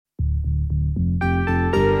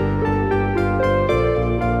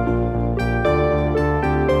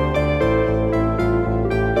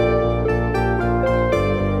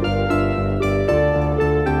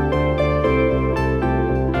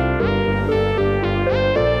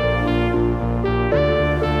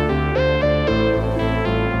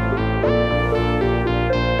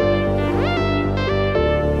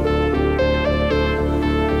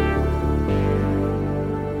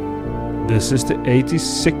This is the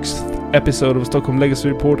 86th episode of Stockholm Legacy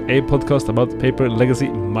Report, a podcast about paper legacy.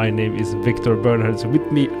 My name is Victor Bernhards.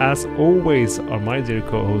 With me, as always, are my dear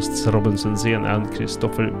co-hosts Robin Sundsen and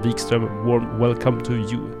Christopher Wikström. Warm welcome to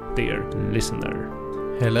you, dear listener.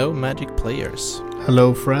 Hello, Magic players.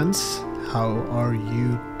 Hello, friends. How are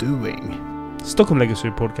you doing? Stockholm Legacy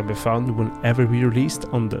Report can be found whenever we released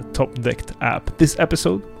on the Top Decked app. This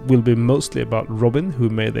episode will be mostly about Robin, who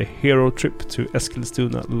made a hero trip to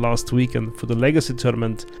Eskilstuna last weekend for the Legacy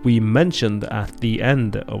tournament we mentioned at the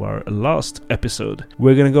end of our last episode.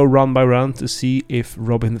 We're gonna go round by round to see if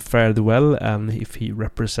Robin fared well and if he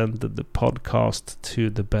represented the podcast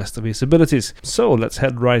to the best of his abilities. So let's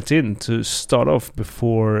head right in to start off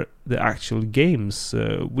before the actual games.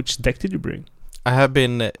 Which deck did you bring? I have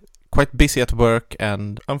been quite busy at work,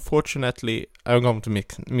 and unfortunately I'm going to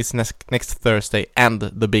miss next Thursday and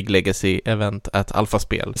the big Legacy event at Alpha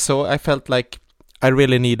Spel. So I felt like I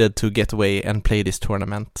really needed to get away and play this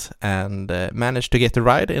tournament, and managed to get a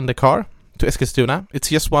ride in the car to Eskilstuna. It's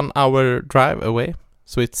just 1 hour drive away,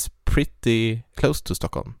 so it's pretty close to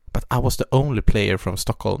Stockholm. But I was the only player from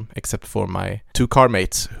Stockholm, except for my 2 car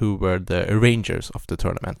mates who were the arrangers of the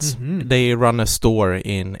tournaments. Mm-hmm. They run a store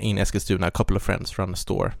in Eskilstuna. A couple of friends run a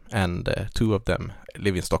store, and 2 of them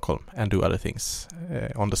live in Stockholm and do other things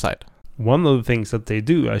on the side. One of the things that they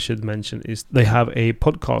do, I should mention, is they have a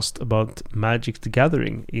podcast about Magic the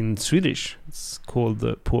Gathering in Swedish. It's called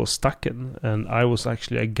På Stacken, and I was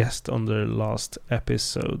actually a guest on their last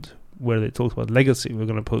episode where they talked about Legacy. We're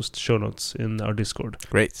going to post show notes in our Discord.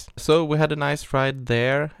 Great. So we had a nice ride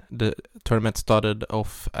there. The tournament started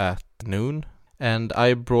off at noon, and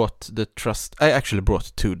I brought I actually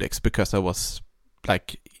brought 2 decks because I was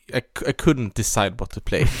like, I couldn't decide what to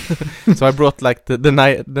play. So I brought like the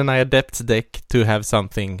Naya Depth deck to have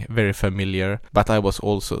something very familiar, but I was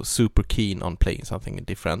also super keen on playing something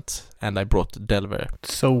different, and I brought Delver.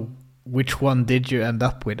 So which one did you end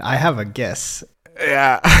up with? I have a guess.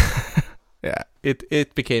 Yeah. Yeah,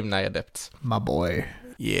 it became Naya Depth. My boy.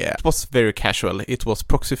 Yeah, it was very casual. It was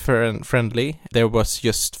proxy friendly. There was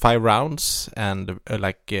just 5 rounds, and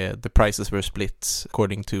the prizes were split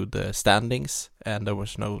according to the standings, and there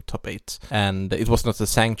was no top 8. And it was not a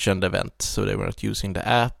sanctioned event, so they were not using the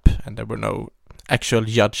app, and there were no actual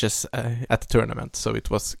judges at the tournament, so it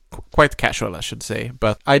was quite casual, I should say.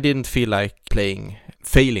 But I didn't feel like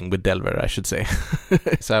failing with Delver, I should say.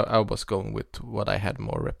 So I was going with what I had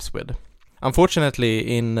more reps with.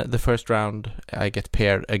 Unfortunately, in the first round, I get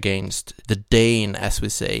paired against the Dane, as we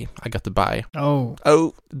say. I got the bye. Oh,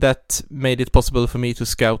 that made it possible for me to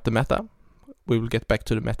scout the meta. We will get back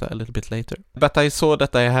to the meta a little bit later. But I saw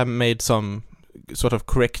that I have made some sort of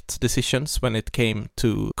correct decisions when it came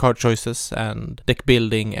to card choices and deck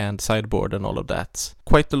building and sideboard and all of that.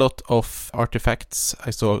 Quite a lot of artifacts.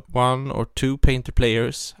 I saw 1 or 2 painter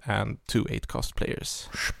players and 2 8-cost players.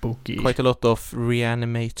 Spooky. Quite a lot of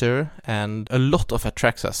Reanimator and a lot of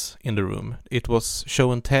Atraxas in the room. It was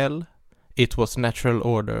Show and Tell, it was Natural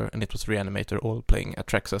Order, and it was Reanimator, all playing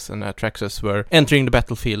Atraxas, and Atraxas were entering the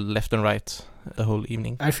battlefield left and right the whole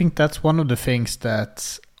evening. I think that's one of the things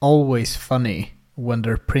that's always funny when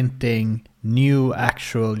they're printing new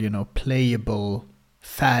actual, playable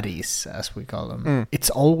fatties, as we call them. It's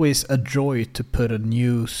always a joy to put a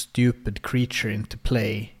new stupid creature into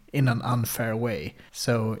play in an unfair way.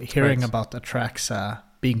 So hearing about Atraxa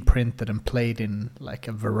being printed and played in like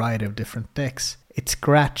a variety of different decks, it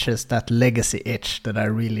scratches that legacy itch that I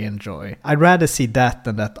really enjoy. I'd rather see that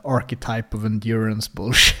than that archetype of endurance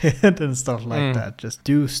bullshit and stuff like that. Just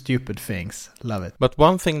do stupid things. Love it. But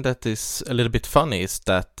one thing that is a little bit funny is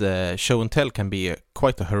that Show and Tell can be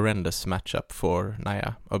quite a horrendous matchup for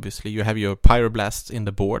Naya. Obviously, you have your Pyroblasts in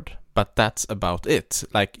the board, but that's about it.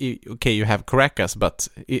 Like, okay, you have Caracas, but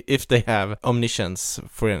if they have Omniscience,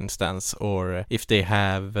 for instance, or if they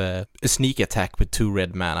have a sneak attack with 2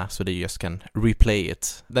 red mana, so they just can replay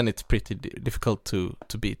it, then it's pretty difficult to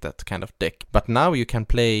beat that kind of deck. But now you can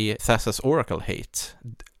play Thassa's Oracle Hate.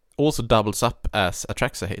 Also doubles up as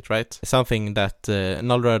Atraxa Hate, right? Something that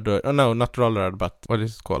not Nullrad, but what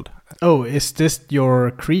is it called? Oh, is this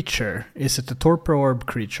your creature? Is it a Torpor Orb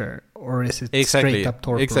creature? Or is it straight up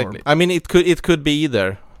Torpor Orb? I mean, it could be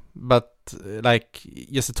either, but like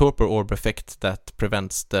just a Torpor Orb effect that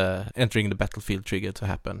prevents the entering the battlefield trigger to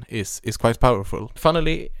happen is quite powerful.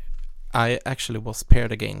 Funnily, I actually was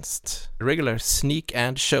paired against regular Sneak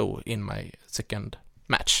and Show in my second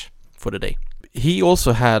match for the day. He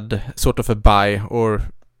also had sort of a bye, or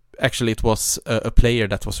Actually, it was a player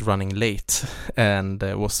that was running late and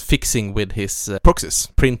was fixing with his proxies,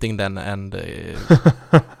 printing them and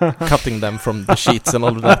cutting them from the sheets and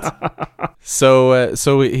all of that.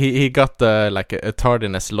 So he got like a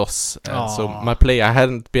tardiness loss. So my player, I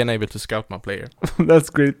hadn't been able to scout my player. That's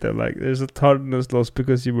great though. Like there's a tardiness loss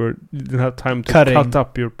because you didn't have time to cut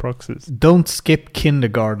up your proxies. Don't skip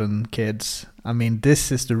kindergarten, kids. I mean,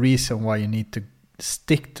 this is the reason why you need to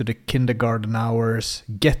stick to the kindergarten hours,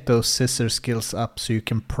 get those scissor skills up so you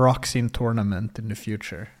can proxy in tournament in the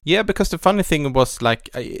future. Yeah, because the funny thing was, like,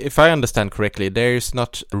 if I understand correctly, there's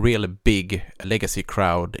not a really big legacy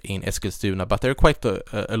crowd in Eskilstuna, but there are quite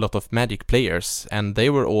a lot of Magic players, and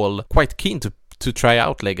they were all quite keen to try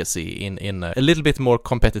out Legacy in a little bit more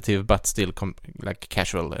competitive but still like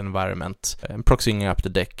casual environment, proxying up the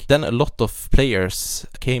deck. Then a lot of players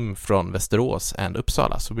came from Västerås and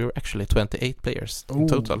Uppsala, so we were actually 28 players in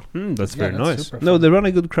total. That's very nice. No, they run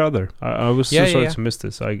a good crowd there. I was sorry to miss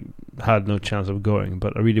this. I had no chance of going,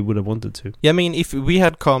 but I really would have wanted to. Yeah, I mean, if we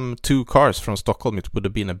had come 2 cars from Stockholm, it would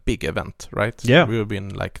have been a big event, right? Yeah. We would have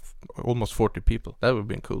been like almost 40 people. That would have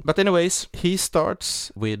been cool. But anyways, he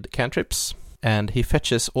starts with cantrips. And he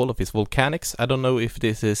fetches all of his volcanics. I don't know if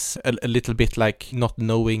this is a little bit like not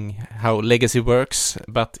knowing how Legacy works,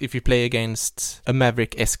 but if you play against a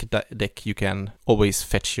Maverick-esque deck, you can always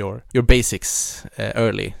fetch your basics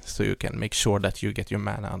early, so you can make sure that you get your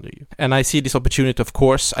mana under you. And I see this opportunity, of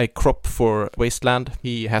course. I crop for Wasteland.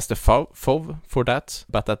 He has the FOV for that,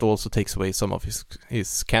 but that also takes away some of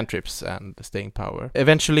his cantrips and staying power.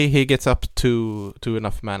 Eventually, he gets up to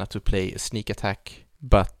enough mana to play a sneak attack,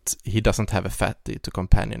 but he doesn't have a fatty to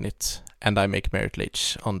companion it, and I make Merit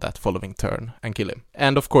Lage on that following turn and kill him.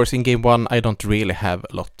 And of course, in game 1, I don't really have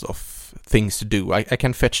a lot of things to do. I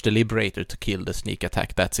can fetch the Liberator to kill the sneak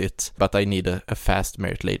attack, that's it, but I need a fast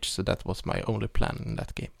Merit Lage, so that was my only plan in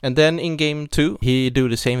that game. And then in game 2, he do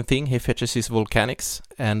the same thing. He fetches his Volcanics,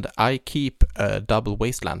 and I keep a double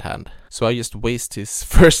Wasteland hand. So I just waste his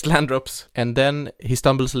first land drops, and then he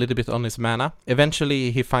stumbles a little bit on his mana.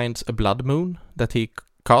 Eventually he finds a Blood Moon that he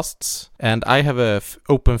casts, and I have a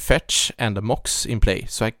open fetch and a Mox in play,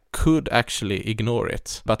 so I could actually ignore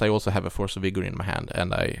it, but I also have a Force of Vigor in my hand,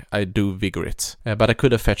 and I do Vigor it. But I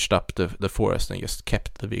could have fetched up the forest and just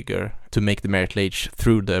kept the Vigor to make the Merit Lage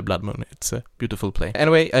through the Blood Moon. It's a beautiful play.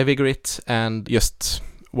 Anyway, I Vigor it, and just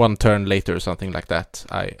 1 turn later or something like that,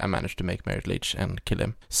 I managed to make Merit Lage and kill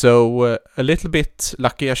him. So a little bit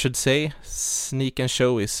lucky, I should say. Sneak and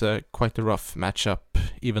Show is quite a rough matchup,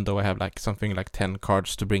 even though I have like something like 10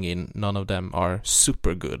 cards to bring in. None of them are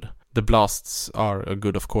super good. The blasts are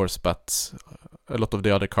good, of course, but a lot of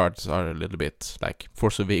the other cards are a little bit like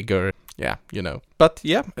Force of Vigor. Yeah, you know. But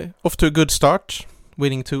yeah, off to a good start,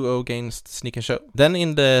 winning 2-0 against Sneak and Show. Then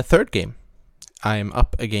in the third game, I'm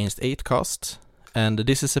up against 8 cost. And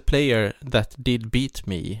this is a player that did beat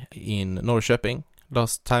me in Norrköping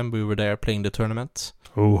last time we were there playing the tournament.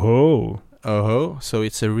 Oh-ho. So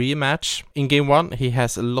it's a rematch. In game 1, he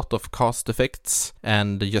has a lot of cast effects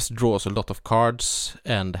and just draws a lot of cards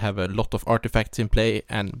and have a lot of artifacts in play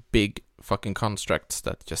and big fucking constructs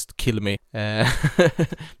that just kill me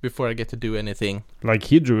before I get to do anything. Like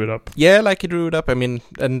he drew it up. Yeah, like he drew it up. I mean,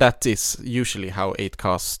 and that is usually how 8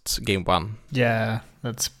 casts game 1. Yeah,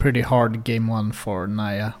 that's pretty hard game 1 for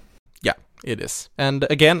Naya. Yeah, it is. And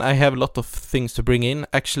again, I have a lot of things to bring in.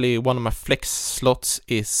 Actually, one of my flex slots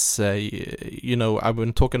is, I've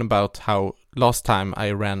been talking about how last time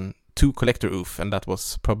I ran 2 Collector Oof, and that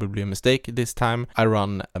was probably a mistake. This time I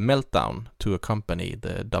run a Meltdown to accompany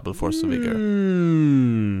the double Force of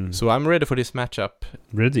Vigor. So I'm ready for this matchup.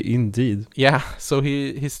 Ready indeed. Yeah, so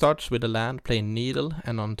he starts with a land, playing Needle,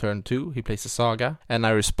 and on turn 2 he plays a Saga, and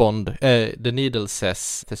I respond. The Needle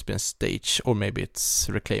says Thespian Stage, or maybe it's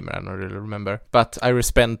Reclaimer, I don't really remember. But I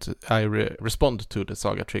respond to the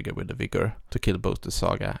Saga trigger with the Vigor to kill both the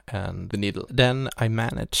Saga and the Needle. Then I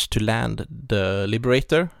manage to land the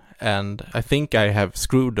Liberator, and I think I have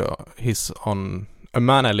screwed his on a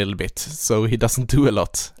mana a little bit, so he doesn't do a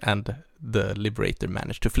lot, and the Liberator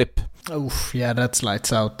managed to flip. Oof, yeah, that's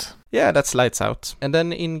lights out. Yeah, that's lights out. And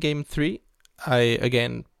then in game 3, I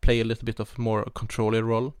again play a little bit of more controller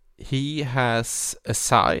role. He has a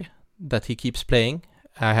Sai that he keeps playing.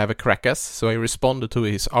 I have a Krakas, so I respond to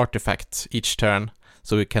his artifact each turn,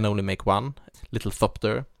 so he can only make 1. Little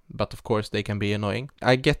Thopter. But of course they can be annoying.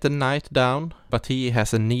 I get the Knight down, but he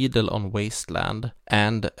has a Needle on Wasteland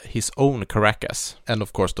and his own Caracas, and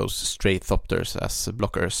of course those stray Thopters as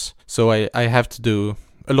blockers. So I have to do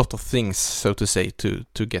a lot of things, so to say,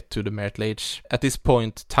 to get to the Merit Lage. At this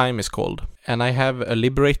point, time is called, and I have a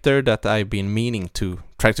Liberator that I've been meaning to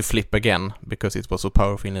try to flip again because it was so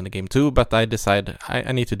powerful in the game too, but I decide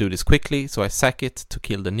I need to do this quickly, so I sack it to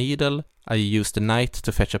kill the needle. I use the knight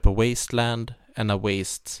to fetch up a wasteland, and I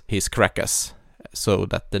waste his Krakas so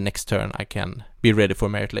that the next turn I can be ready for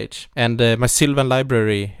Merit Lage. And my Sylvan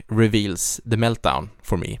library reveals the meltdown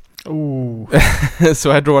for me. Ooh.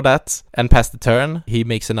 So I draw that and pass the turn. He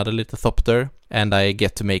makes another little Thopter, and I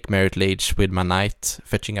get to make Merit Lage with my knight,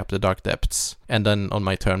 fetching up the Dark Depths. And then on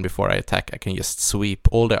my turn before I attack, I can just sweep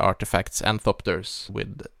all the artifacts and Thopters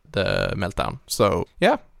with the meltdown. So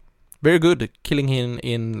yeah, very good. Killing him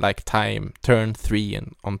in like time, turn 3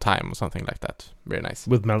 and on time or something like that. Very nice.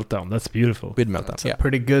 With meltdown, that's beautiful. With meltdown, That's a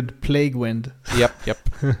pretty good Plague Wind. Yep.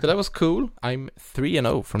 So that was cool. I'm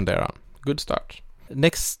 3-0 from there on. Good start.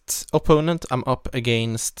 Next opponent, I'm up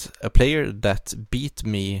against a player that beat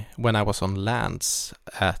me when I was on lands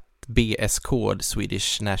at BS Code,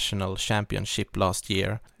 Swedish National Championship last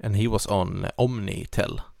year, and he was on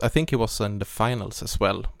Omnitel. I think he was in the finals as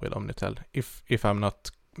well with Omnitel, if I'm not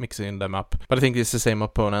mixing them up. But I think it's the same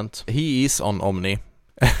opponent. He is on Omni.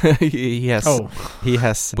 he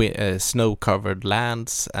has snow-covered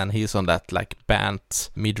lands, and he's on that like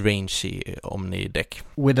Bant mid-rangey Omni deck.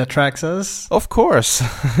 With Atraxas? Of course.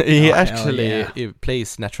 He actually he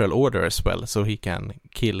plays Natural Order as well, so he can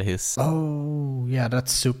kill his... Oh, yeah,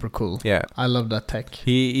 that's super cool. Yeah. I love that tech.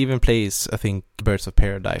 He even plays, I think, Birds of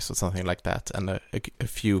Paradise or something like that, and a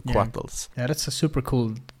few Quattles. Yeah, that's a super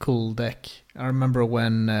cool deck. I remember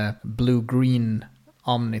when blue-green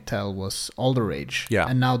Omnitel was all the rage. Yeah.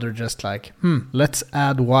 And now they're just like, let's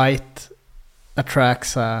add white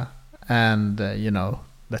Atraxa and,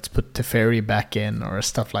 let's put Teferi back in or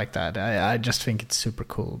stuff like that. I just think it's super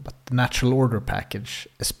cool. But the Natural Order package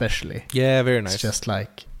especially. Yeah, very nice. It's just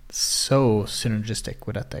like so synergistic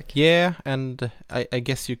with that deck. Yeah, and I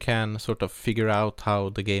guess you can sort of figure out how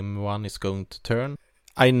the game 1 is going to turn.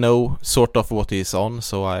 I know sort of what he's on,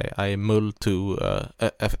 so I mull to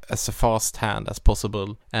as a fast hand as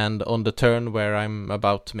possible. And on the turn where I'm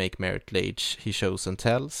about to make Merit Lage, he shows and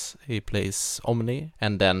tells. He plays Omni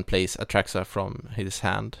and then plays Atraxa from his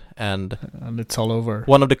hand. And it's all over.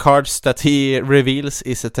 One of the cards that he reveals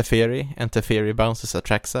is a Teferi, and Teferi bounces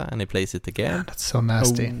Atraxa, and he plays it again. Yeah, that's so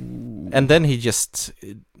nasty. And then he just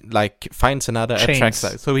like finds another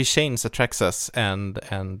Atraxa. So he chains Atraxas and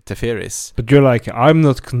Teferis. But you're like, I'm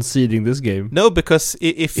not conceding this game. No, because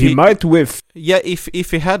if he might whiff. Yeah,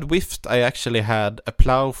 if he had whiffed, I actually had a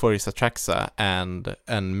plow for his Atraxa and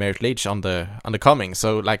Merit Lage on the coming.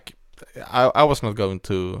 So like, I was not going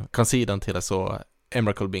to concede until I saw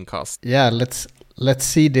Emrakul being cast. Yeah, let's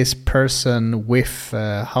see this person whiff.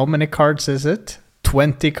 How many cards is it?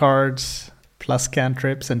 20 cards. Plus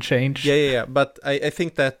cantrips and change. Yeah. But I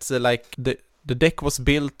think that like the deck was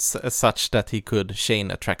built as such that he could chain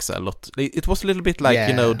Atraxa a lot. It was a little bit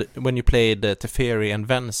like, when you played Teferi and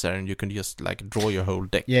Venser, and you can just like draw your whole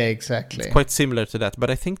deck. Yeah, exactly. It's quite similar to that,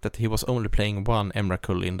 but I think that he was only playing one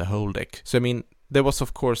Emrakul in the whole deck. So I mean, there was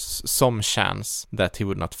of course some chance that he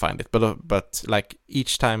would not find it, but like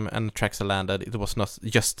each time an Atraxa landed, it was not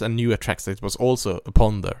just a new Atraxa, it was also a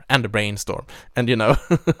Ponder and a Brainstorm, and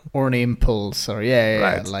or an Impulse, or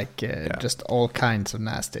right. Just all kinds of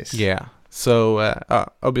nasties. Yeah. So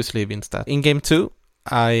obviously wins that. In game 2,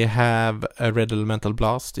 I have a Red Elemental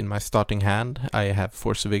Blast in my starting hand. I have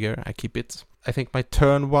Force Vigor, I keep it. I think my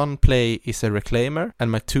turn 1 play is a Reclaimer,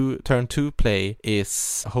 and my turn 2 play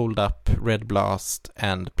is hold up Red Blast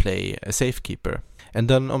and play a Safekeeper. And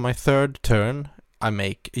then on my third turn, I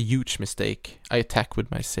make a huge mistake. I attack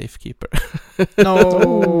with my Safekeeper. No!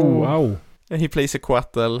 Wow. And he plays a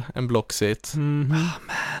Quattle and blocks it. Mm-hmm. Oh,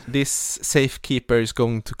 man. This Safekeeper is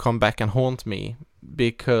going to come back and haunt me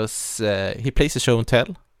because he plays a Show and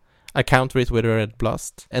Tell. I counter it with a Red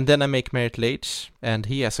Blast, and then I make Merit Lage, and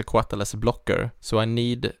he has a Quattle as a blocker, so I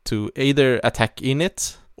need to either attack in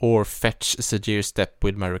it or fetch Sajir Step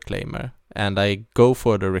with my Reclaimer. And I go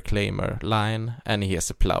for the Reclaimer line, and he has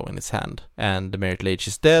a Plow in his hand, and the Merit Lage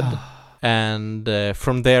is dead, and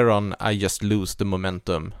from there on I just lose the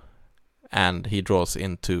momentum, and he draws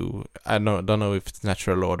into, I don't know if it's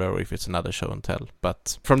Natural Order or if it's another Show and Tell,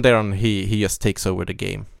 but from there on he just takes over the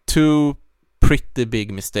game. 2 pretty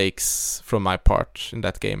big mistakes from my part in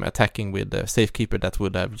that game, attacking with the Safekeeper that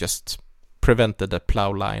would have just prevented the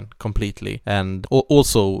Plow line completely, and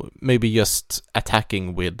also maybe just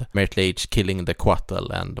attacking with Merit Lage, killing the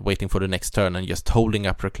Quattle and waiting for the next turn and just holding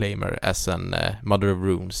up Reclaimer as an Mother of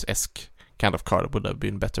Runes-esque kind of card would have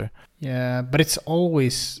been better. Yeah, but it's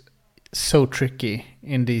always so tricky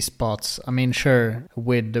in these spots. I mean, sure,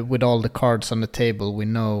 with all the cards on the table, we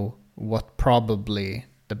know what probably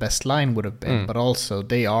the best line would have been, but also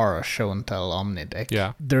they are a show and tell Omni deck.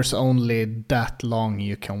 Yeah. There's only that long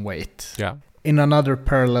you can wait. Yeah. In another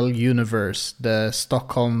parallel universe, the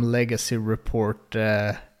Stockholm Legacy Report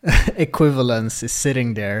equivalence is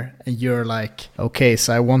sitting there, and you're like, okay,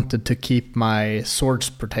 so I wanted to keep my swords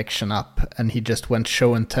protection up, and he just went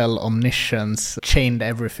show and tell omniscience, chained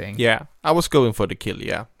everything. Yeah, I was going for the kill,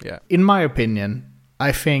 yeah. In my opinion,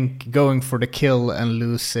 I think going for the kill and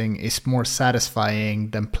losing is more satisfying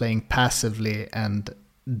than playing passively and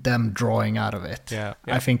them drawing out of it. Yeah.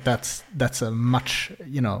 I think that's a much,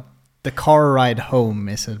 the car ride home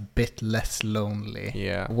is a bit less lonely.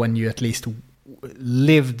 Yeah. When you at least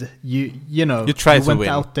lived, you tried to went win.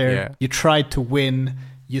 out there, Yeah. you tried to win,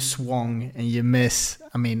 you swung and you miss.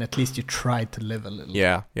 I mean, at least you tried to live a little.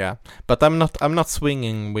 Yeah. But I'm not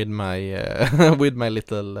swinging with my with my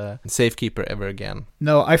little safekeeper ever again.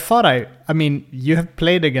 No, I mean, you have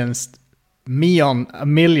played against me on a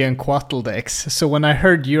million Quattle decks. So when I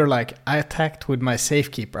heard you're like, I attacked with my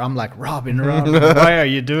safekeeper, I'm like, Robin, why are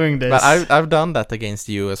you doing this? But I've done that against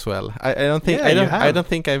you as well. I don't think I don't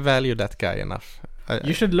think I value that guy enough.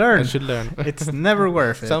 You should learn. I should learn. It's never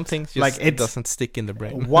worth it. Some things just it doesn't stick in the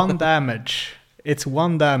brain. 1 damage. It's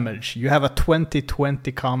 1 damage. You have a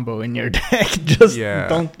 20-20 combo in your deck. Just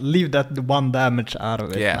don't leave that 1 damage out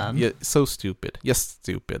of it, man. Yeah, so stupid. Just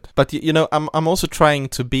stupid. But I'm also trying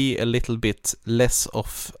to be a little bit less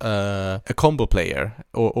of a combo player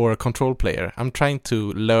or a control player. I'm trying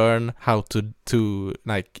to learn how to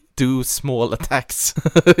like do small attacks,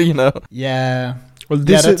 Yeah. Well,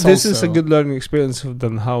 this is a good learning experience of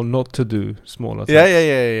then how not to do small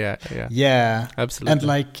attacks. Yeah. Absolutely. And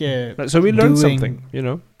like, so we learned something,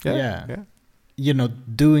 Yeah.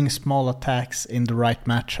 Doing small attacks in the right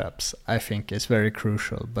matchups, I think, is very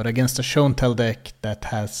crucial. But against a show and tell deck that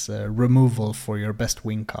has removal for your best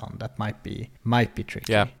win con, that might be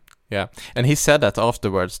tricky. Yeah, and he said that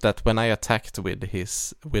afterwards, that when I attacked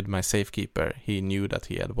with my safekeeper, he knew that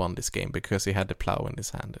he had won this game because he had the plow in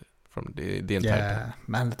his hand from the entire time. Yeah,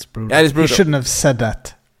 man, that's brutal. Yeah, it's brutal. He shouldn't have said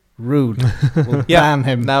that. Rude. We'll ban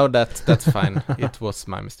him. Now that's fine. It was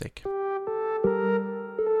my mistake.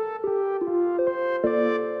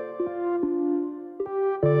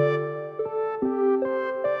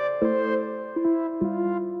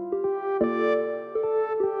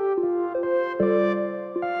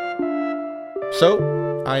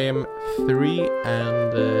 So, I am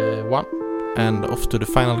 3-1 and off to the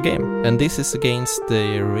final game. And this is against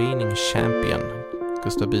the reigning champion,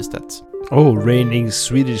 Gustav Bystedt. Oh, reigning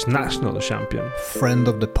Swedish national champion. Friend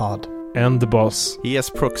of the pod. And the boss. He has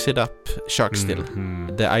proxied up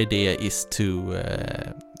Sharkstill. The idea is to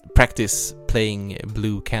practice playing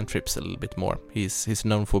blue cantrips a little bit more. He's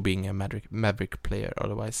known for being a Maverick player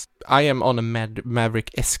otherwise. I am on a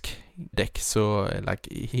Maverick-esque deck, so like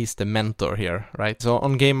he's the mentor here, right? So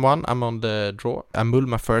on game 1, I'm on the draw. I mull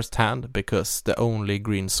my first hand because the only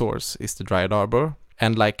green source is the Dryad Arbor.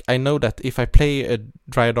 And like, I know that if I play a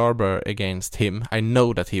Dryad Arbor against him, I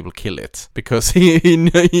know that he will kill it. Because he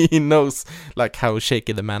knows like how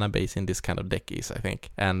shaky the mana base in this kind of deck is, I think.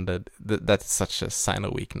 And that's such a sign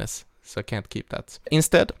of weakness. So I can't keep that.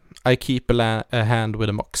 Instead, I keep a hand with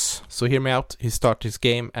a Mox. So hear me out. He starts his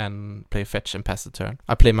game and play fetch and pass the turn.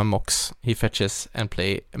 I play my Mox. He fetches and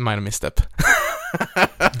play minor misstep.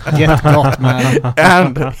 Get got, man.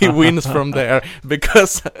 And he wins from there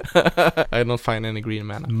because I don't find any green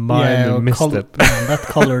mana. Minor misstep. That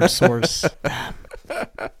colored source.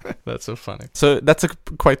 That's so funny. So that's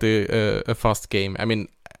quite a fast game. I mean,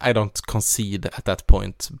 I don't concede at that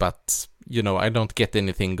point, but I don't get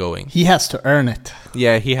anything going. He has to earn it.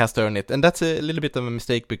 Yeah, he has to earn it. And that's a little bit of a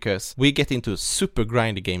mistake because we get into a super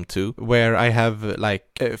grindy game 2 where I have like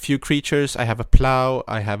a few creatures. I have a plow,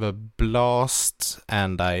 I have a blast,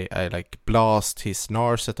 and I like blast his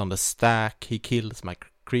Narset on the stack. He kills my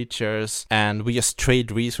creatures, and we just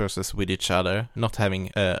trade resources with each other, not having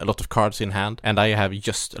a lot of cards in hand, and I have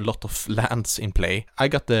just a lot of lands in play. I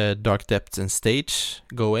got the Dark Depths and Stage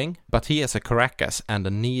going, but he has a Caracas and a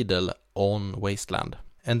Needle on Wasteland.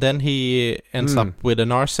 And then he ends up with an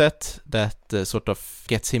Narset that sort of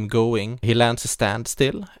gets him going. He lands a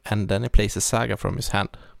Standstill, and then he plays a Saga from his hand.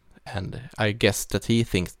 And I guess that he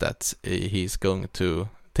thinks that he's going to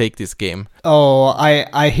take this game. Oh,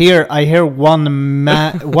 I hear one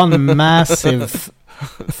massive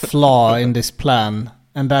flaw in this plan,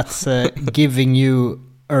 and that's giving you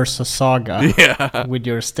Ursa Saga with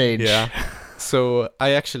your stage. Yeah. So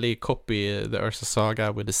I actually copy the Ursa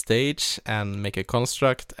Saga with the stage and make a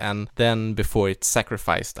construct, and then before it's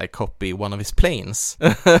sacrificed, I copy one of his planes.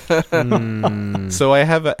 So I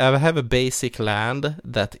have a basic land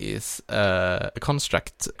that is a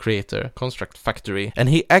construct creator, construct factory, and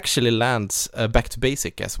he actually lands back to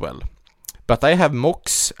basic as well. But I have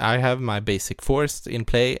mocks, I have my basic forest in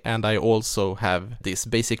play, and I also have these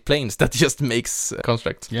basic planes that just makes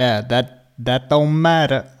constructs. Yeah, that don't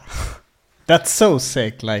matter. That's so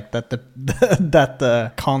sick, like that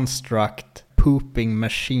the construct pooping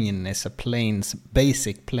machine is a planes,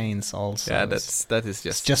 basic planes also. Yeah, that is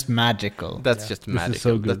just magical. That's just magical.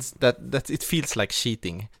 So good. That it feels like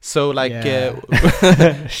cheating. So like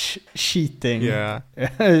cheating. Yeah.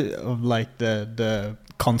 Of like the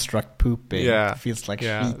construct pooping. Yeah. It feels like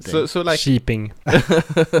yeah. cheating. So like sheeping.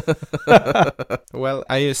 Well,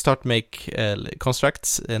 I start make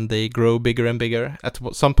constructs and they grow bigger and bigger. At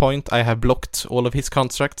some point I have blocked all of his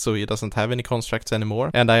constructs, so he doesn't have any constructs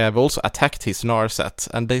anymore. And I have also attacked his Narset,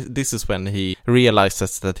 and this is when he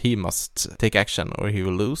realizes that he must take action or he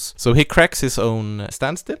will lose. So he cracks his own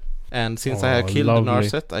standstill, and since I have killed the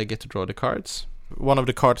Narset, I get to draw the cards. One of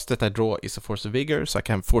the cards that I draw is a Force of Vigor, so I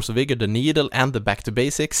can Force of Vigor, the Needle, and the Back to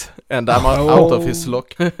Basics, and I'm out of his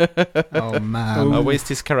lock. Oh man. I waste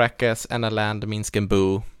his Caracas, and I land Minsk and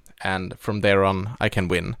Boo, and from there on, I can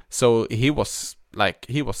win. So he was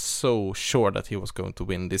so sure that he was going to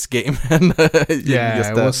win this game. And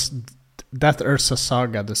it was... That Ursa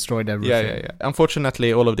Saga destroyed everything. Yeah.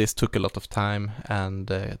 Unfortunately, all of this took a lot of time, and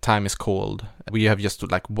time is called. We have just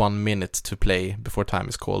like 1 minute to play before time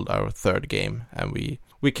is called, our third game, and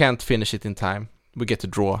we can't finish it in time. We get to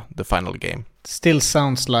draw the final game. Still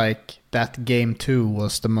sounds like that game 2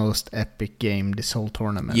 was the most epic game this whole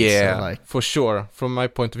tournament. Yeah, so like... for sure. From my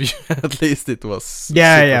point of view, at least it was.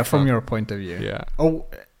 Yeah, from your point of view. Yeah. Oh,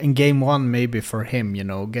 in game 1, maybe for him,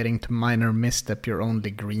 getting to minor misstep your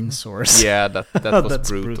only green source. Yeah, that was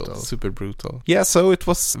brutal. Super brutal. Yeah, so it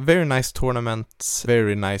was very nice tournament,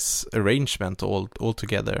 very nice arrangement all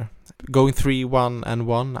together. Going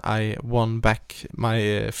 3-1-1, I won back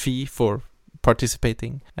my fee for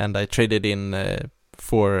participating, and I traded in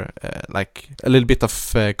for like a little bit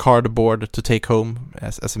of cardboard to take home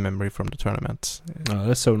as a memory from the tournament. Oh,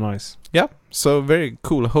 that's so nice. Yeah, so very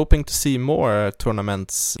cool. Hoping to see more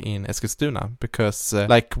tournaments in Eskilstuna, because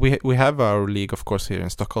like we have our league, of course, here in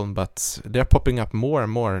Stockholm, but they're popping up more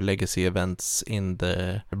and more legacy events in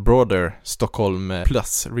the broader Stockholm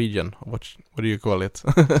plus region. What do you call it?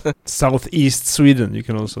 Southeast Sweden, you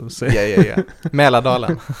can also say. Yeah.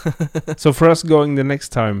 Mälardalen. So for us going the next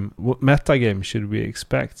time, what meta game should we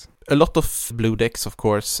expect? A lot of blue decks, of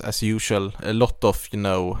course, as usual. A lot of,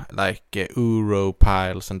 like Uro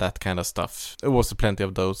piles and that kind of stuff. There was plenty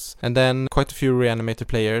of those. And then quite a few reanimated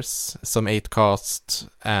players, some 8-cast,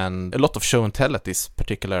 and a lot of show and tell at this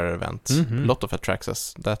particular event. Mm-hmm. A lot of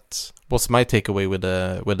Atraxas. That was my takeaway with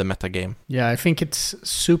the meta game. Yeah, I think it's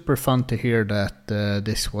super fun to hear that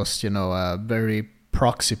this was, a very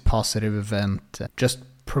proxy positive event. Just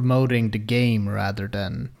promoting the game rather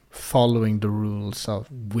than following the rules of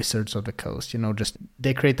Wizards of the Coast. Just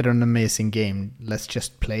they created an amazing game. Let's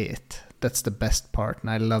just play it. That's the best part. And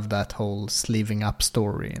I love that whole sleeving up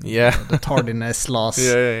story. And, the tardiness loss.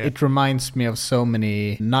 Yeah. It reminds me of so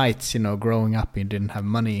many nights, growing up, you didn't have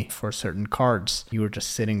money for certain cards. You were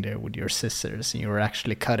just sitting there with your scissors and you were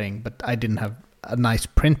actually cutting. But I didn't have a nice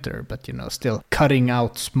printer, but still cutting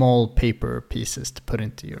out small paper pieces to put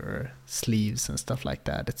into your sleeves and stuff like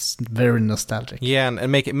that. It's very nostalgic. Yeah,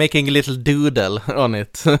 and making a little doodle on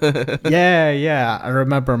it. yeah. I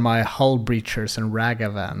remember my Hull Breachers and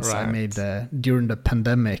Ragavans. Right. I made during the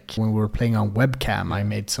pandemic when we were playing on webcam. I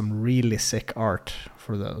made some really sick art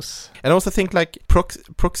for those. And I also think like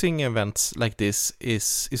proxying events like this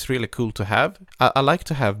is really cool to have. I like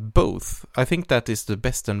to have both. I think that is the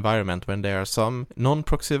best environment when there are some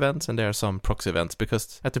non-proxy events and there are some proxy events,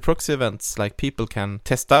 because at the proxy events, like, people can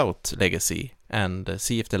test out Legacy and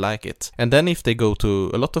see if they like it. And then if they go to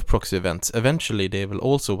a lot of proxy events, eventually they will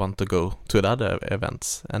also want to go to the other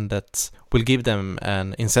events, and that will give them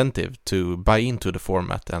an incentive to buy into the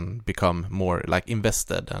format and become more like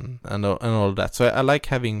invested and all that. So I like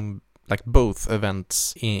having like both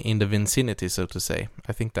events in the vicinity, so to say.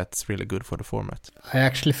 I think that's really good for the format. I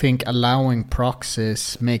actually think allowing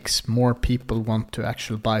proxies makes more people want to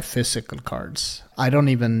actually buy physical cards. I don't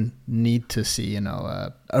even need to see,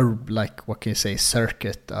 like, what can you say,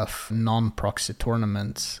 circuit of non-proxy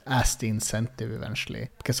tournaments as the incentive eventually.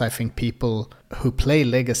 Because I think people who play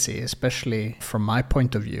Legacy, especially from my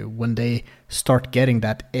point of view, when they start getting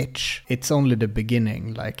that itch, it's only the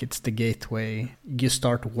beginning. Like, it's the gateway. You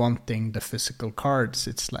start wanting the physical cards.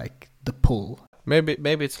 It's like the pull.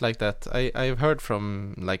 Maybe it's like that. I've heard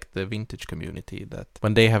from like the vintage community that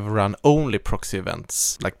when they have run only proxy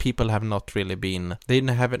events, like people have not really been,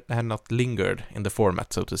 have not lingered in the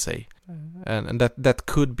format, so to say, and that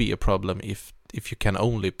could be a problem if you can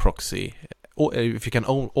only proxy, or if you can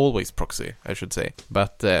always proxy, I should say.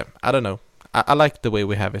 But I don't know. I like the way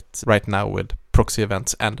we have it right now with proxy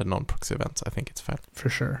events and the non-proxy events. I think it's fine. For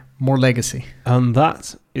sure. More Legacy. And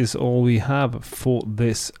that is all we have for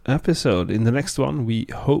this episode. In the next one, we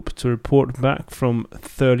hope to report back from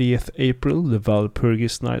 30th April, the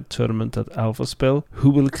Valpurgis Night tournament at Alpha Spell, who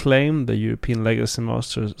will claim the European Legacy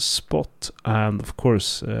Masters spot, and of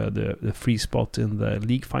course the free spot in the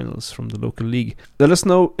league finals from the local league. Let us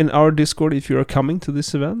know in our Discord if you are coming to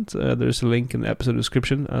this event. There's a link in the episode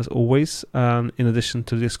description as always. And in addition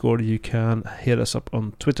to Discord, you can hit us up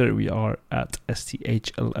on Twitter. We are at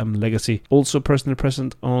STHLM Legacy. Also personally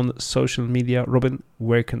present on social media. Robin,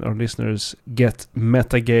 where can our listeners get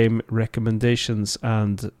metagame recommendations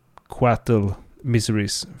and Quattle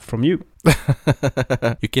miseries from you?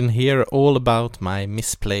 You can hear all about my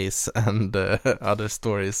misplays and other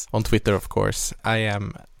stories on Twitter, of course. I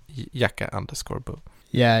am Jacka_Bo.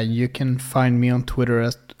 Yeah, you can find me on Twitter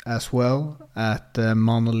as well at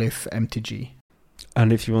Monolith MTG.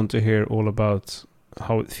 And if you want to hear all about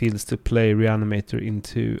how it feels to play Reanimator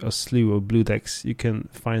into a slew of blue decks, you can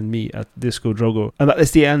find me at Disco Drogo. And that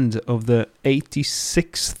is the end of the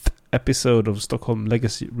 86th episode of Stockholm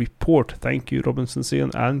Legacy Report. Thank you, Robin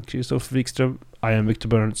Sensén and Christoph Wikström. I am Victor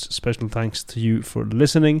Burns. Special thanks to you for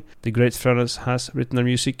listening. The Great Furnace has written our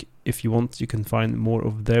music. If you want, you can find more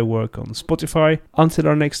of their work on Spotify. Until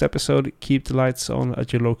our next episode, keep the lights on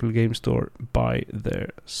at your local game store. Buy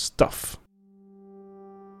their stuff.